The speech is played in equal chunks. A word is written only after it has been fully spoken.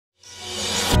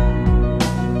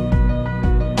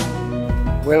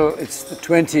Well, it's the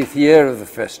 20th year of the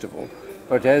festival,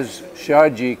 but as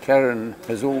Shaji Karan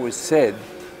has always said,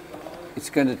 it's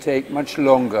going to take much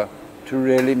longer to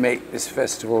really make this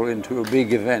festival into a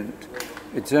big event.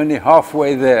 It's only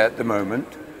halfway there at the moment,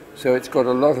 so it's got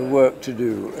a lot of work to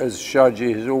do, as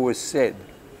Shaji has always said.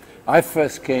 I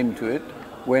first came to it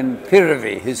when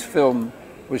Piravi, his film,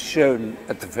 was shown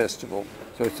at the festival,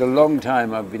 so it's a long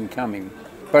time I've been coming.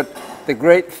 But the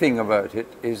great thing about it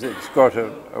is it's got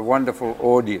a wonderful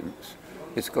audience.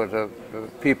 It's got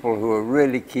people who are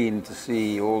really keen to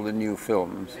see all the new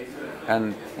films,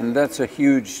 and that's a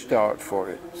huge start for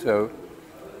it. So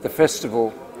the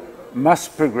festival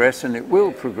must progress, and it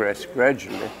will progress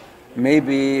gradually.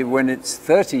 Maybe when it's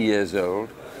 30 years old,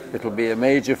 it'll be a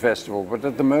major festival, but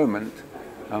at the moment,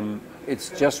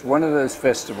 it's just one of those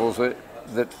festivals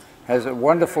that has a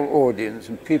wonderful audience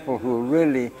and people who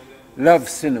really love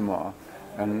cinema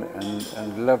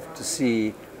and love to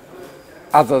see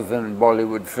other than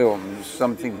Bollywood films,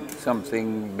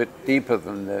 something a bit deeper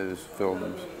than those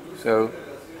films. So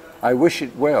I wish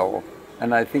it well,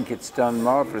 and I think it's done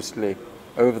marvelously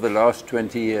over the last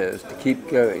 20 years to keep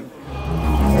going.